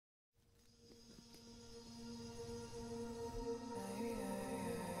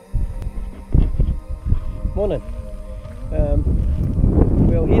Morning.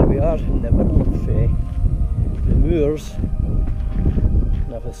 Well, here we are in the middle of the moors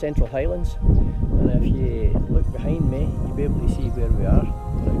of the Central Highlands, and if you look behind me you'll be able to see where we are.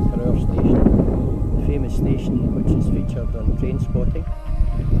 We're at Carrower Station, the famous station which is featured on train spotting,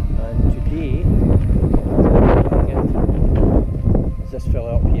 and today is this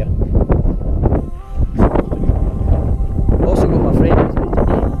fella up here. Also got my friend with me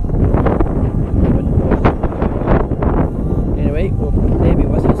today. Anyway, we'll Debbie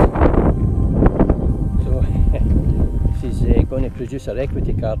with us. So she's going to produce her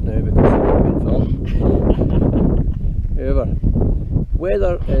equity card now because it's been filmed. However,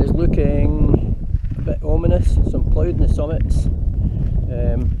 weather is looking a bit ominous, some cloud in the summits.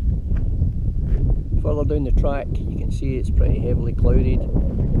 Further down the track you can see it's pretty heavily clouded,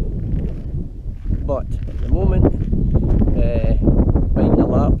 but at the moment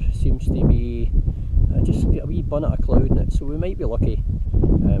Beinn seems to be just a wee bunnet of cloud in it, so we might be lucky.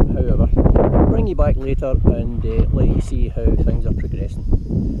 However, I'll bring you back later and let you see how things are progressing.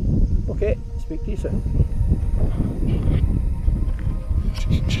 Okay, speak to you soon.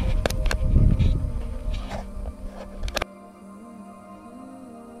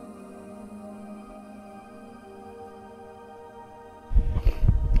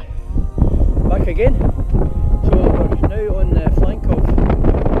 Back again. So we're now on the flank of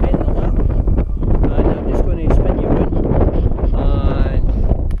Beinn, and I'm just going to spin you around,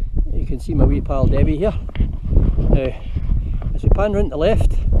 and you can see my wee pal Debbie here. Now, as we pan round to the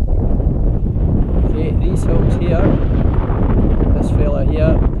left, okay, these hills here, this fella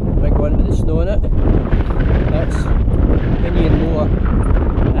here, big one with the snow in it, that's Beinn Lower,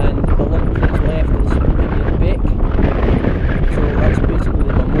 and the lump to his left is Beinn. So that's basically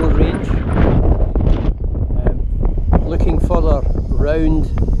the Moor range. Looking further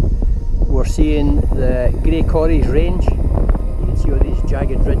round, we're seeing the Grey Corries range. You can see all these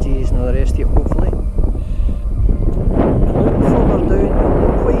jagged ridges and all the rest of it, hopefully. And looking further down, I'm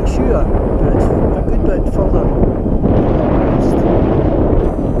not quite sure, but it's a good bit further east.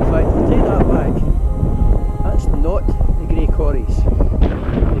 In fact, I'll take that back. That's not the Grey Corries.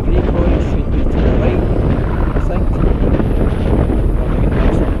 The Grey Corries should be to the right, I think.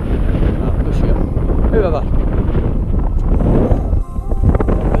 I'm not sure. However,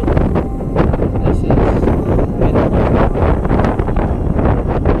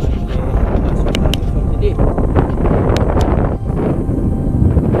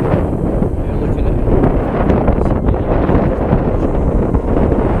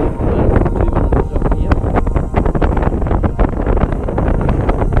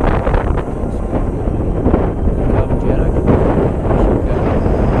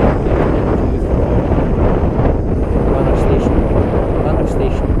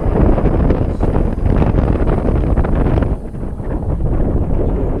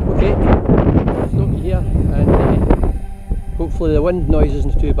 hopefully the wind noise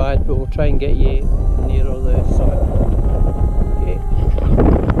isn't too bad, but we'll try and get you nearer the summit. Okay.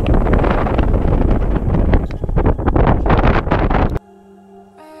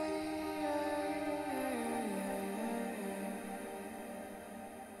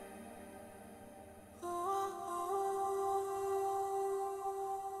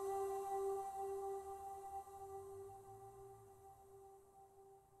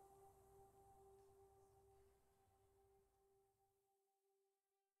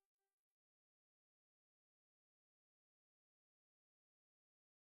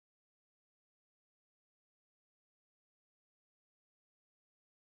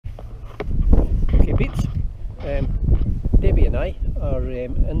 Okay peeps, Debbie and I are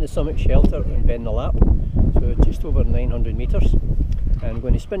in the summit shelter in Beinn, so just over 900 metres, and I'm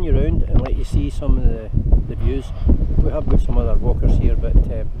going to spin you around and let you see some of the views. We have got some other walkers here, but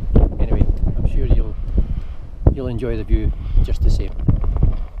anyway, I'm sure you'll enjoy the view just the same.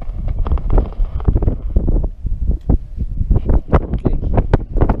 Okay,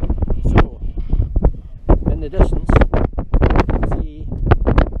 so in the distance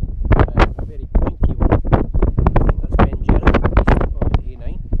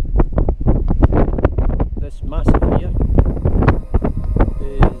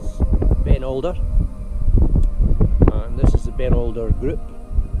and this is the Beinn group.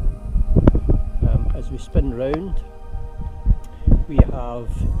 As we spin round, we have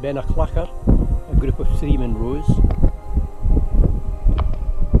Beinn, a group of 3 Monroes.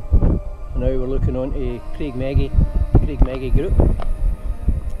 Now we're looking on to Craig Meggie group,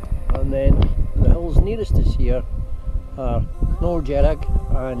 and then the hills nearest us here are Knoll Jerrig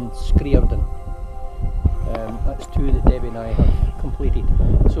and Screerden. That's 2 that Debbie and I have completed.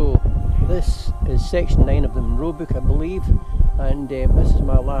 So this is section 9 of the Monroe book, I believe, and this is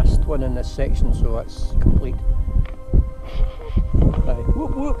my last one in this section, so that's complete. Right,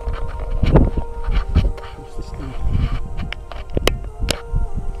 whoop whoop! What's the steam?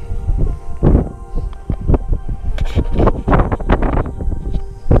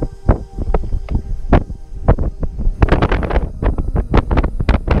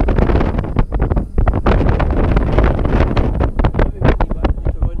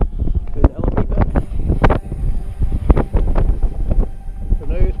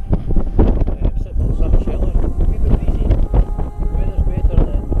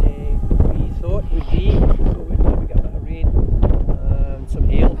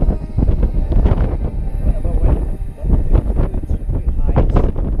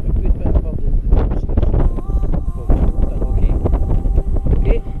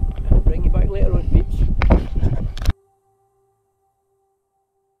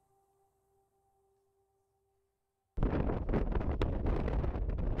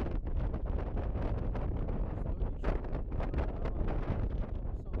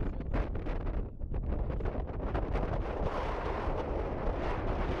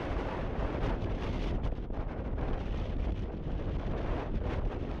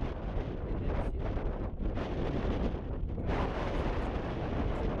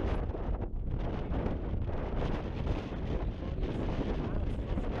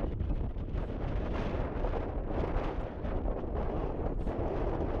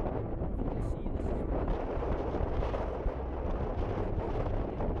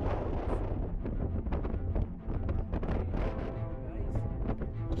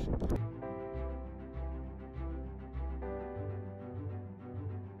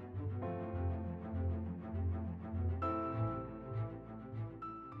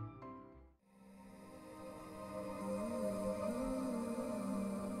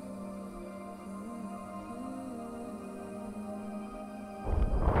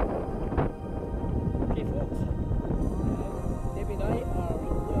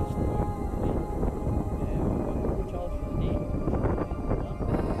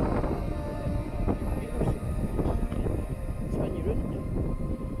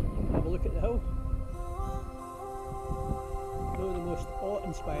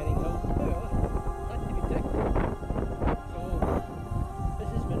 Inspiring hill. There we are. Had to be ticked. So this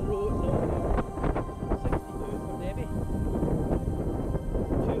is Monroe, no, 62 for Debbie,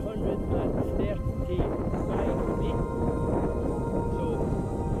 235 for me. So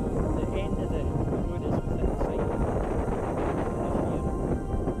the end of the road is within the site this year.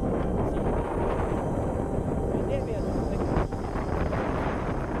 See, and Debbie, I don't think.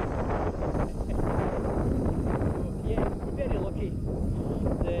 So yeah, we're very lucky.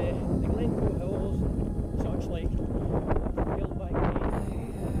 The Glencoe Hills, such like Hillback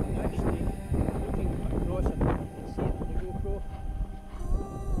Beinn, actually looking across and you can see it on the GoPro,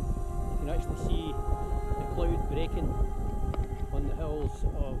 you can actually see the cloud breaking on the hills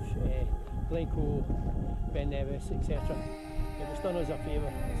of Glencoe, Beinn, etc. It was done as a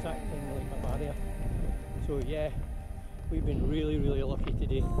favour, it's acting like a barrier. So yeah, we've been really lucky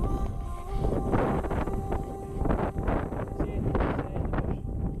today.